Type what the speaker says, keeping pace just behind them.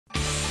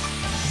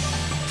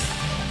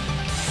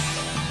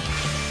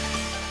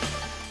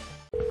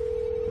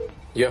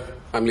Yeah,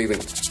 I'm leaving.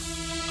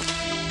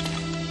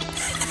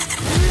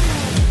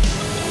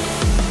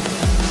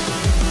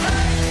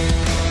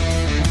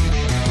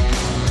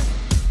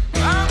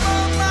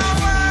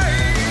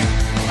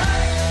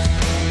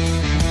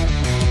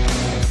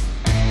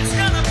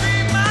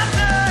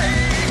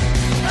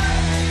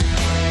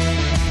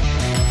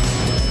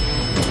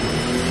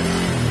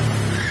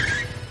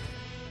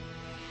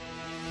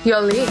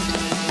 You're late.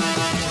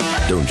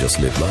 Don't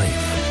just live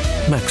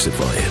life,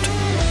 maxify it.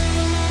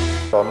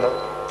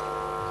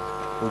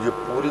 मुझे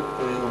पूरी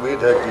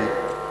उम्मीद है कि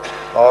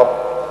आप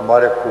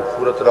हमारे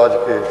खूबसूरत राज्य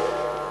के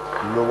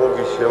लोगों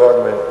की सेवा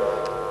में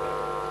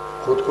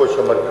खुद को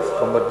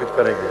समर्पित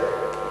करेंगे।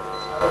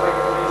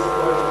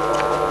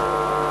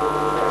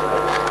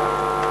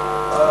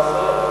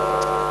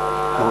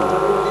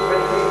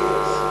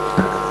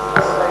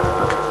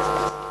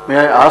 May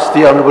I ask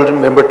the honourable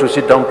member to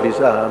sit down, please,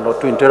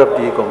 not to interrupt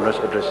the governor's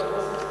address.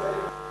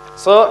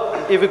 Sir,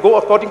 if we go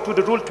according to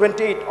the Rule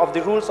 28 of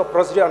the Rules of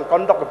Procedure and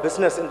Conduct of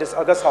Business in this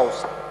August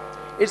House,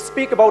 it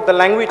speaks about the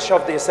language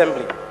of the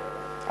Assembly.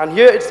 And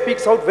here it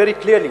speaks out very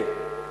clearly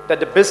that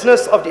the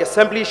business of the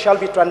Assembly shall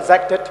be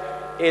transacted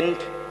in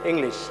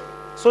English.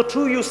 So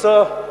through you,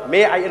 sir,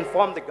 may I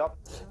inform the government.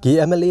 Ki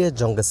MLA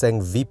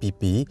jonggaseng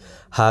VPP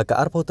ha ka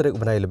arpo terek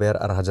benai leber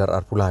arhajar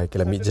arpulai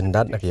kelami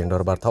jyndat nak yang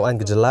dorbar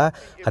tauan gejala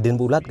hadin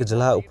bulat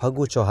gejala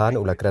uphagu cohan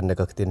ula Kren nak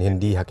ketin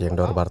Hindi hak yang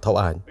dorbar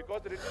tauan.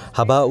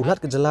 Haba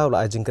ulat gejala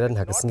ula ajing Kren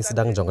hak sengi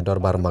sedang jong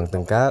dorbar mang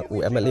tengka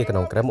u MLA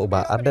kenong krem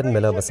uba ardan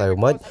mela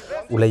basayomot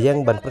ula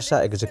yang ban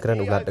persya ege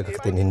Kren ulat nak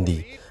ketin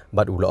Hindi.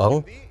 Bad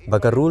ulong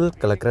bagarul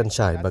kala Kren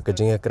syai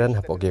bagajinga Kren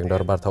hapoh yang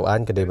dorbar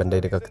tauan kedai bandai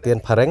dekat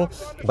ketian pareng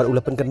bad ula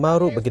penken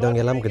maru bagi dong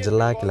yalam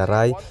gejala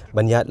kilarai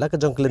banyat la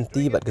kejong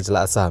kelenti bad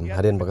gejala Asam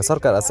hadin baga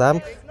sarkar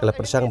Asam kala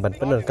persyang ban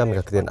penerkam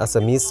ketian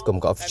Asamis kum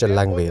ka official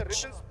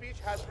language.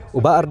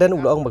 Uba ardan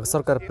ulong baga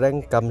sarkar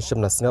preng kam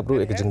shimnas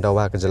ngabru ekejeng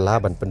dawa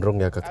gejala ban penrung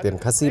ya ketian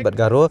Kasi bad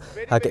garo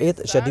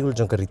hakaet schedule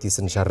jong keriti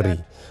sen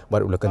syarri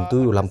bad ula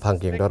kentu ulampang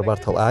yang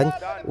dorbar tauan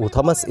u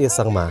Thomas E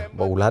Sangma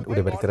ba ulat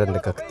udah bad Kren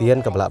dekat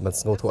ketian kabla ban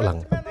sngo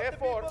lang.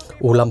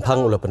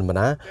 Ulampang ula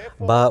penmana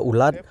ba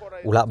ulat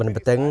ban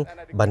beteng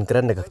ban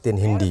Kren dekat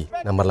ketian Hindi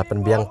nomor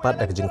 8 biang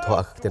 4 dak jing tho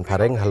ak ketian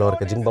pareng halor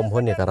ke jing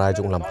bomhon ya kara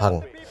jung lampang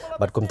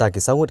bad kumta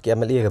ki sangut ki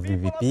MLA ke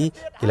VPP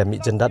kilami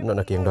jyndat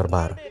nok yang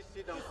dorbar.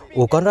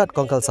 U Konrad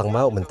Kongkal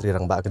Sangma menteri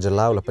rang ba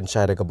kejela ula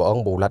pensyai de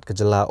boong bulat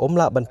kejela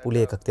omla ban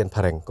pule ke ketian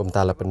pareng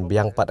kumta 8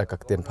 biang 4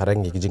 ak ketian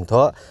pareng gi jing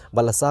tho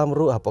balasam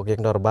ru hapok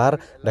yang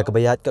dorbar da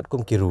kebayat kat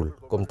kum kirul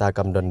kumta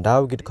kam don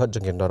daw git khot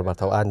jeng yang dorbar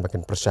tauan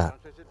makin persya.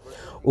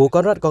 U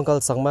Konrad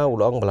Kongkal Sangma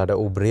ulong balada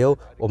ubriau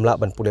omla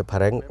ban pule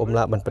pareng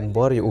omla ban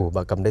penbor yu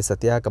ba kam dai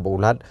setia ka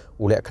ulat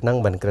ule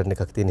kenang ban Kren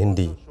dekat ketian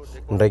Hindi.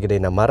 Ndai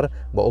gede namar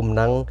ba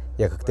omnang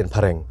ya ketian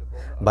pareng.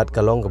 Bat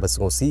kalong ke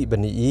basngosi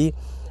beni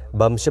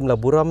bam shimla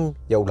buram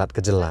ya ulat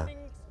kejela.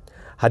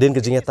 Hadin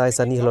kejingnya tai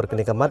sani hilor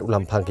kene kamat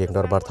ulam phang yang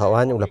dorbar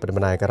tauan ula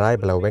penmenai karai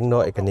bela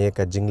wengno ekene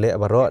ka jingle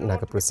abaro na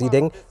ka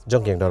proceeding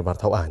jong yang dorbar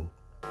tauan.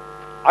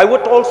 I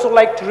would also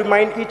like to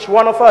remind each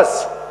one of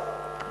us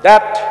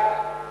that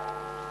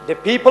the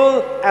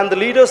people and the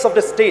leaders of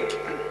the state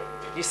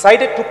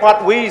decided to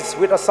part ways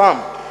with Assam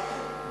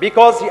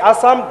because the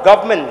Assam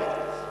government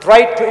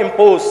tried to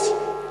impose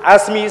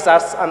Assamese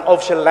as an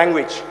official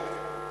language.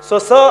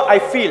 So, sir, I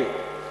feel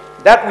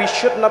that we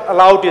should not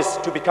allow this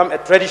to become a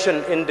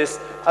tradition in this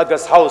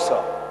August House,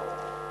 sir.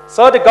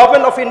 Sir, the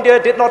government of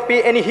India did not pay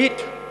any heed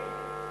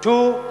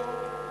to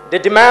the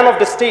demand of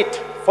the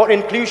state for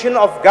inclusion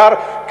of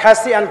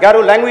Khasi and Garo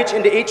language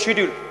in the 8th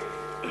schedule,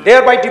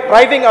 thereby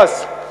depriving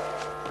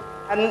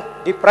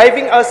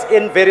us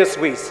in various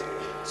ways.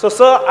 So,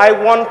 sir, I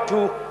want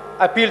to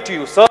appeal to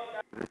you, sir.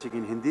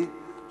 In Hindi,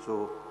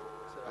 so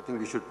I think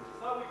we should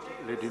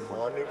let him.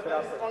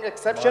 Strong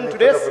exception to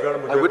this,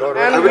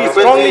 and we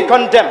strongly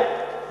condemn.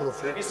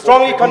 We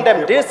strongly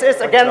condemn. This is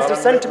against the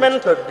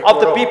sentiment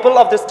of the people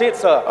of the state,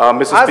 sir.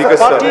 Mr. As Speaker, a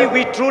party, sir.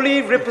 we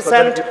truly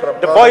represent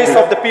the voice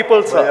of the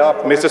people, sir.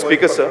 Mr.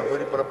 Speaker, sir.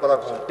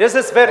 This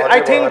is very.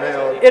 I think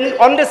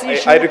on this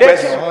issue.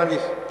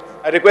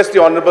 I request the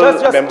honourable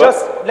member.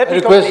 Just let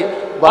me complete.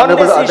 On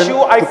this issue,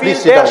 I feel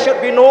there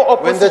should be no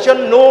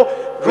opposition, no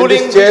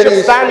ruling. We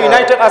should stand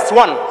united as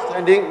one.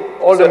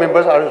 All the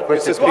members are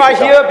requested. We are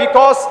here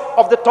because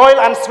of the toil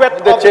and sweat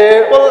of the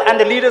people and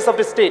the leaders of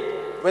the state.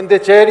 When the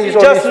chair is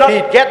on his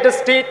feet, get the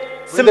state.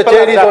 when the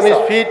chair is on his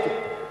feet,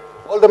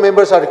 all the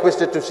members are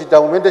requested to sit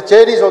down. When the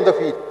chair is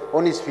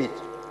on his feet,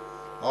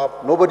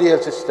 nobody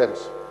else stands.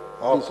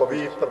 आप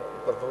सभी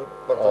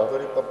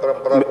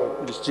परंपरा को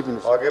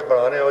आगे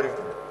बढ़ाने और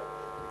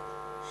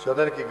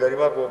सदन की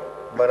गरिमा को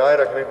बनाए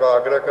रखने का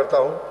आग्रह करता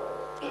हूं।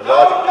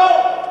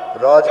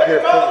 राज्य के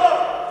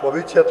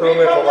सभी क्षेत्रों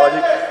में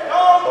सामाजिक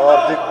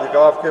आर्थिक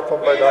विकास के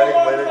संवैधानिक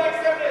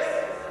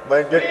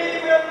मैंडेट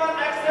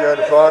के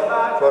अनुसार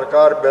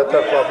सरकार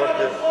बेहतर शासन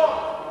के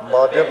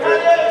माध्यम से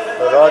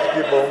राज्य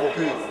की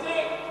बहुमुखी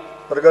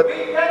प्रगत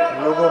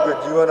लोगों के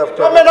जीवन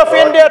स्तर Government of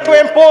India to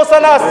impose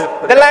on us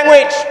the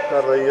language.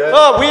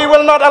 We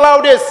will not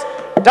allow this.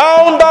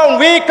 Down, down.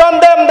 We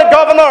condemn the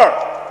governor.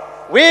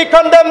 We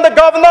condemn the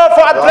governor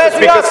for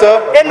addressing Speaker, us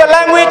sir. in the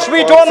language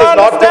we don't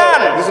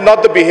understand. This is not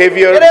the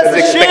behavior It is that a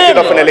is expected shame.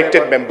 of an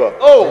elected member.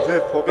 Oh,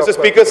 Mr.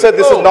 Speaker, sir,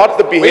 this is Oh, not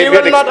the we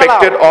behavior will not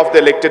expected allow. of the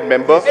elected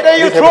member. Either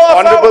you The throw us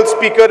honourable out,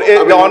 Speaker,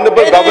 the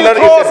honourable either governor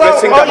you throw is us out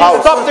addressing or the you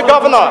House. stop the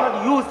governor.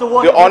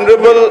 The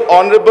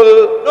honourable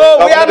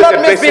No, we are governor not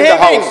is addressing the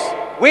misbehaving. House.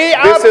 We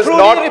are This is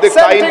not truly the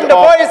representing kind the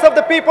of- voice of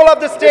the people of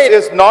the state.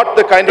 This is not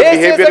the kind of This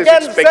behavior is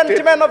against expected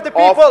sentiment of the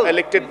people.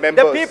 elected The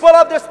members. people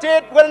of the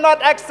state will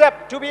not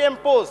accept to be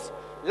imposed.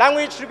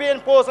 Language to be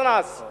imposed on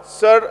us.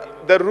 Sir,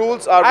 the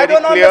rules are I very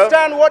don't clear.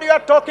 understand what you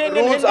are talking in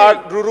Hindi.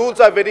 Rules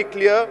are very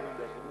clear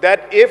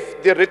that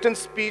if the written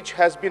speech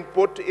has been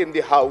put in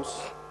the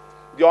House,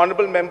 the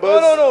honourable members...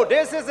 No.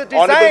 This is a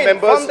Honourable design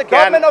members from the can-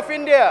 government of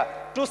India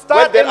to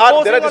start there are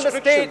imposing on the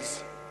restrictions.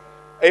 states.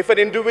 If an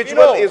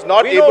individual is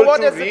not we know able what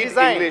to is the read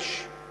design.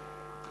 English,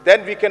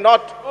 then we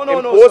cannot No,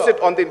 impose sir. it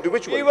on the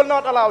individual. We will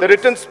not allow The this.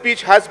 written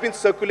speech has been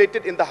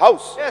circulated in the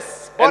House.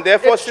 Yes, And but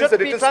therefore, it since the should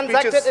be written speech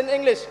transacted is in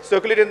English.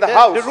 circulated in the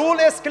House, The rule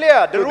is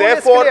clear. The so rule is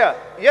therefore, clear.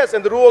 yes,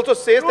 and the rule also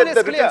says Rule that is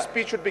the written clear.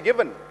 speech should be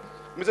given.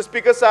 Mr.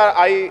 Speaker, sir,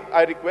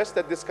 I request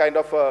that this kind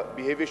of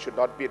behavior should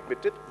not be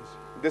admitted.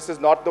 This is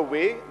not the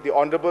way the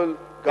honourable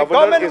governor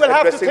government is will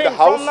have to addressing the think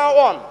House. from now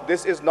on.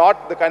 This is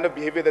not the kind of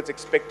behavior that's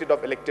expected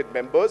of elected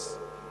members.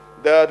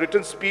 The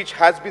written speech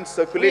has been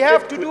circulated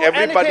have to do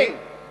everybody. anything.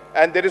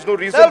 And there is no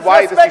reason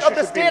why this Self-respect issue of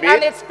the should be state made.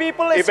 and its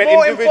people is If an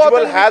more individual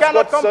important. We has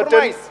cannot got certain...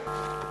 compromise.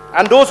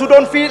 And those who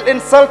don't feel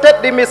insulted,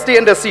 they may stay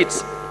in their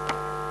seats.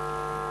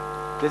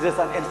 This is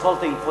an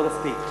insulting for the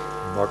state.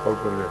 Walkout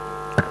कर गए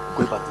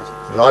कोई बात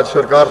नहीं। राज्य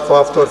सरकार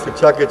स्वास्थ्य और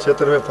शिक्षा के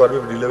क्षेत्र में फर्मी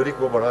डिलीवरी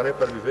को बढ़ाने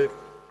पर विवेक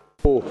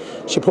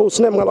Suppose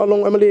nem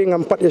ngalalong MLA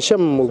ngam pat yasem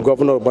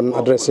governor ban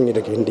addressing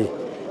ida hindi.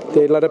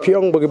 Te lada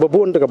piong bagi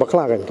babun daga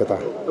baklagan kata.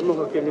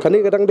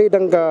 Kani kadang dei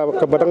dang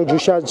ka badang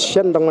jusha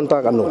shen dang manta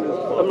kanu.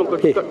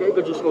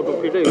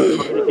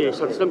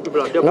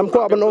 Ngam ko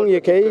abanong ye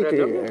kai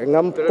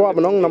ngam ko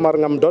abanong namar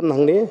ngam don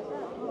hang ni.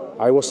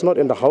 I was not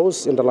in the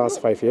house in the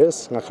last 5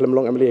 years. Ngaklem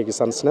long MLA ki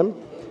san snem.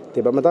 Te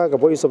ba mata ka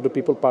voice of the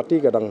people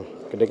party kadang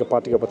kedai ka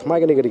party ka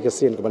patmai kani ka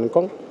sin ka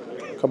bankong.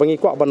 Ka bangi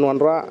ko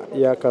abanwan ra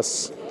ya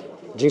kas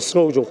jing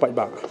snow jong pai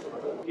ba.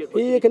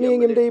 Iya kani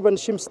ngim dei ban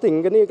shim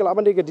sting kani kala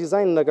ban dei ka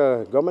design na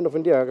ka government of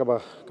India ka ba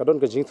kadon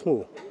ka jing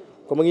thmu.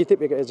 Ko mangitip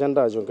ka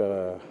agenda jong ka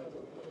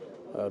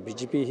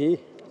BPP hi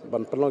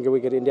ban perlong ka wi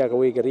ka India ka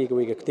wi ka ri ka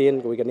wi ka tien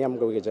ka wi ka niam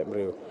ka wi ka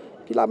jamreu.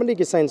 Kila ban dei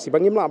ka sign si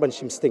bangim la ban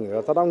shim sting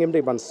ta dang ngim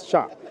dei ban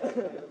sha.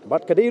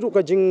 Bat ka dei ru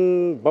ka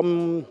jing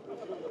bam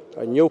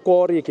nyau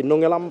kor ki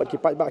nongelam ki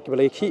pai ba ki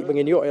balai khi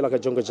bangin yo ela ka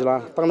jong ka jela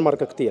tang namar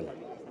ka tien.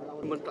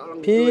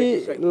 Pi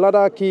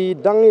lada ki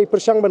dangi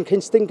persang ban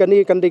kinsting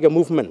kani kan dega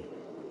movement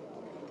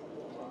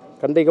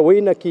kan dega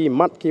wina ki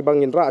mat ki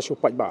bangin ra su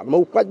pai ba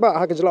mau pai ba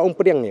ha ka jela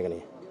periang ni kani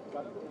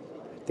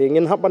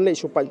tingin hap ban le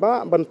su pai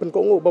ba ban pen ko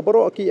ngo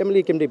babaro ki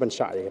MLA kim de ban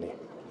sha ya kani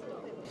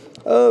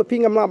pi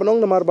ngam la banong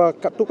namar ba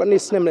katu kan ni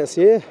snem le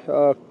se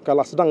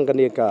kala sedang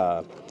kani ka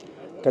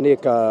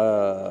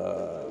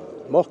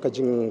moh ka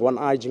jing wan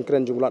ai jing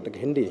kren jung lat ke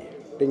hindi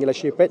tingila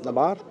shi pet na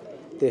bar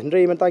te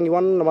hendrei mentangi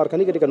wan namar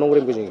kani ka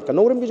nongrim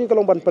ke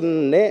kalong ban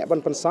pen ne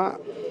ban pen sa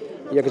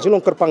ya ke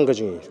jilong kerpang ke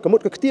jing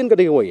kemut ke ketien ka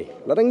de woi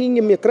ladang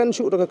ngim ya kren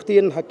su ka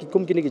ketien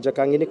hakikum kini ke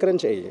jakang ini kren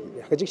che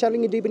ka jing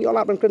saling di bini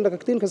ola ban kren ka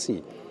ketien kasi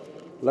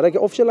ladang ke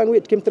official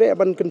language kim tre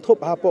ban ken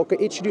thop hapoh ke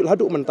HDU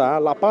hadu menta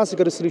lapas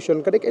ke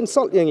resolution ka de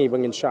insult yang i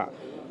bangin sha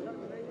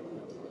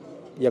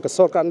ya ke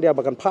sorkan dia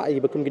bakan pha i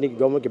bakum kini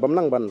gom ke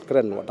bamnang ban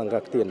kren wa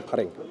tangga ketien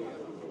pareng.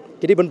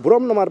 Jadi ben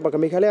buram namar baka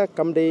Meghalaya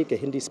kamdei ke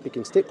Hindi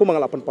speaking state ko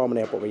mangalapan pa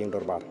manay po bayang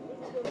dorbar.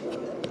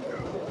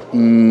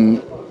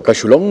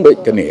 Kasulong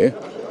baik kani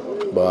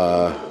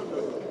ba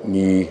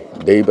ni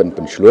dei ban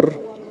penslur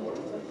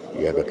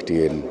ya ka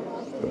ketien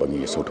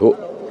bangi sotho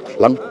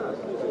lang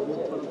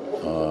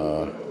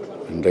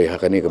ndai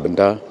hakani ka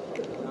benda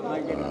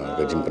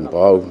ka jing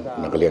penpau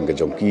nakaliang ka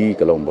jongki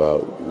kalong ba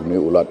uni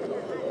ulat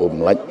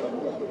omlaj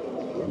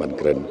ban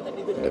keren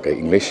da kai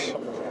English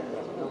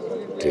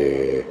te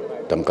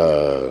tangka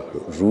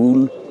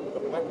rule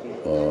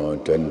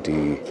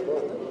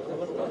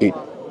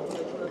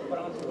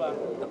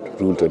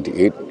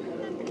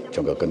 28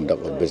 jangka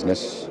conduct of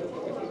business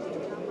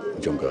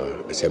jangka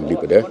assembly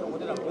pada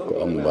ko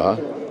amba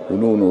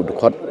unu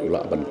dekat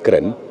ula ban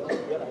keren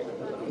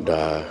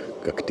da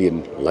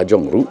kaktin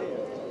lajong ru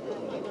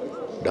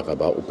da ka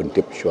ba open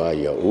tip shwa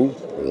ya u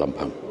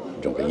lampang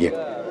jangka ye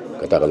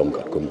kata kalong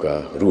kat kum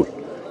ka rule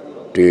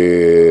de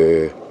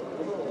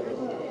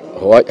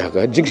Hawai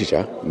haga jing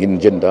sisa ngin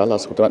jenda la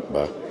sutrat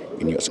ba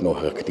ini asngo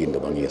haga ketin da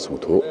bangi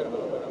sutu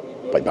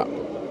pai ba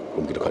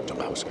kum ki dekat jang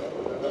haus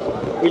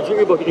iji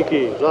ba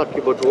ki lat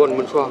ki botuan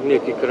mun swang ne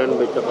ki keren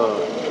be ta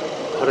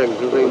hareng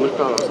jure mun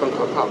ta sang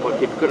kha kha ba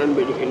ki keren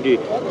be hindi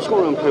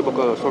solam thai ba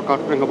ka sarkar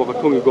reng ba ka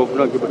thongi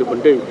governor ki bade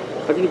bande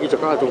kini ki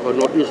jaka jong ka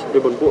north east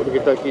be banbo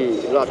kita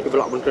ki lat ki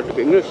balak mun keren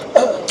ke English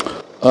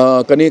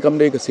kani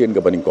kam dei ka sien ga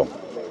baningkong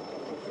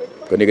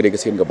kani ga dei ka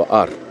sien ga ba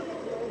ar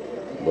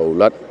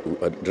baulat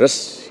address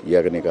ya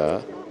kani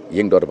ka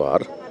ïing dorbar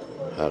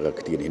haga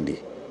ketin hindi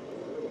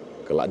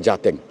kelak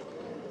jateng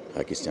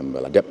kisah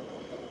baladap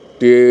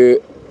di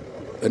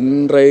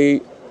enrai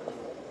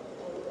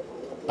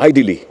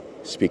ideally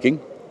speaking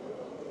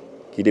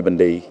kini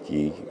bandai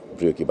ki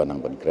beri ki banang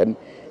ban Kren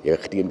ya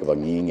ketian ke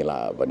bangi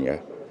ngila ban ya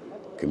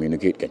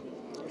communicate kan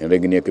yang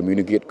lagi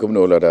communicate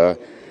kumno la da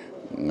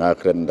nga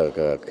Kren da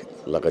ka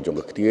la ka jong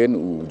ketian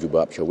u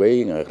jubab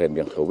shawai nga Kren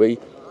yang khawai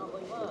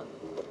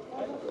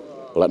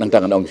la nang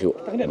tangan ong siu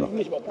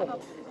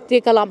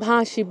ti kalab ha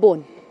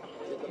shibon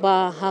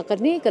ba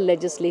hakani ka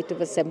legislative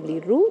assembly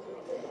ru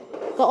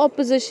ka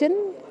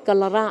opposition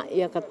kalara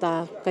ya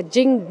kata ka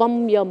jing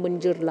bam ya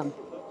munjur lang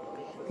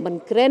ban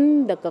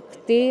Kren da ka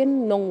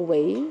ktin nong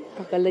wei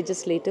ka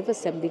legislative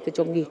assembly ka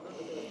jongi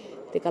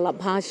te kalap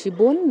ha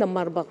shibun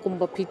namar ba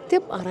kumba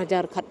pitip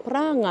arajar khat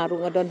pra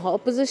ngaru ngadon ha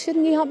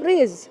opposition ngi hab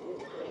raise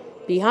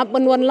pihak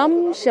banwan lam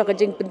sya ka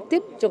jing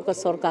pentip jong ka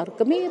sarkar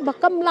kami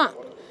bakam la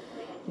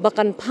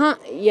bakan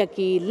pha ya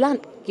ki lan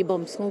ki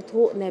bom song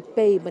thu ne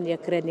pei ban ya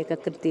Kren ya ka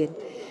ktin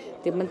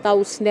te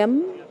mentau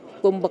snem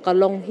kumba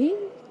kalong hi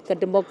ka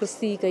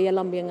demokrasi ka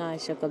yalam yang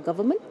asya ka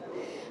government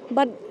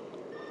but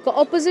ka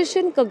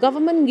opposition ka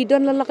government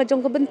gidon la ka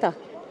jong ka benta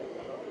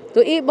to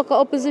baka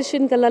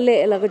opposition ka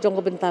lale la ka jong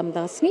ka benta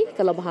mtasngi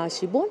kala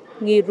bahasibon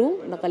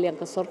ngiru nakaliang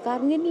ka sarkar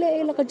ngin le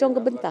la ka jong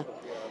ka benta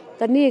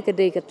kani ka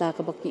dei kata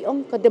ka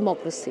bakiong ka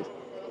demokrasi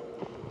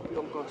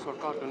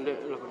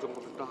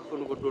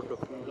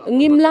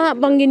ngimla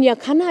bangin ya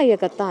khana ya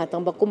kata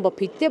tang bakum ba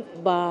pitip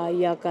ba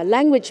ya ka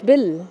language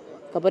bill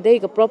ka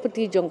badai ka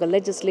property jong ka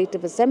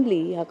legislative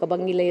assembly ha ka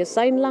bangila ya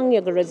sign lang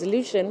ya ka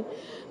resolution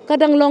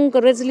kadang long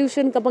ka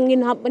resolution ka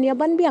bangin hap ban ya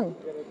ban biang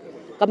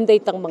kam dei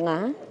tang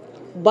mga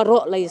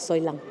baro lai soy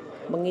lang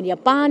bangin ya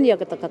pan ya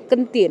kata ka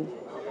kentin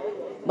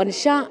ban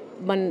sya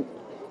ban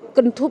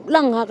kentup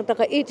lang ha kata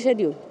ka 8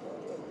 schedule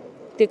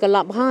ti ka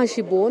lap ha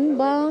shibon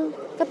ba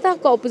kata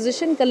ka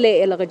opposition ka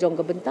le la ka jong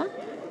ka benta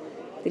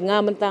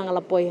tinga mentang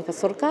lapoy ka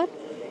sarkar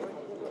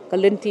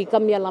kalenti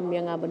kam ya lam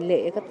yang ban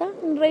le kata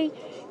nrei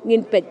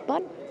ngin pet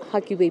pat ha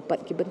ki wei pat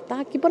ki benta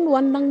ki ban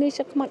wan nang ne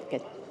sakmat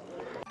ket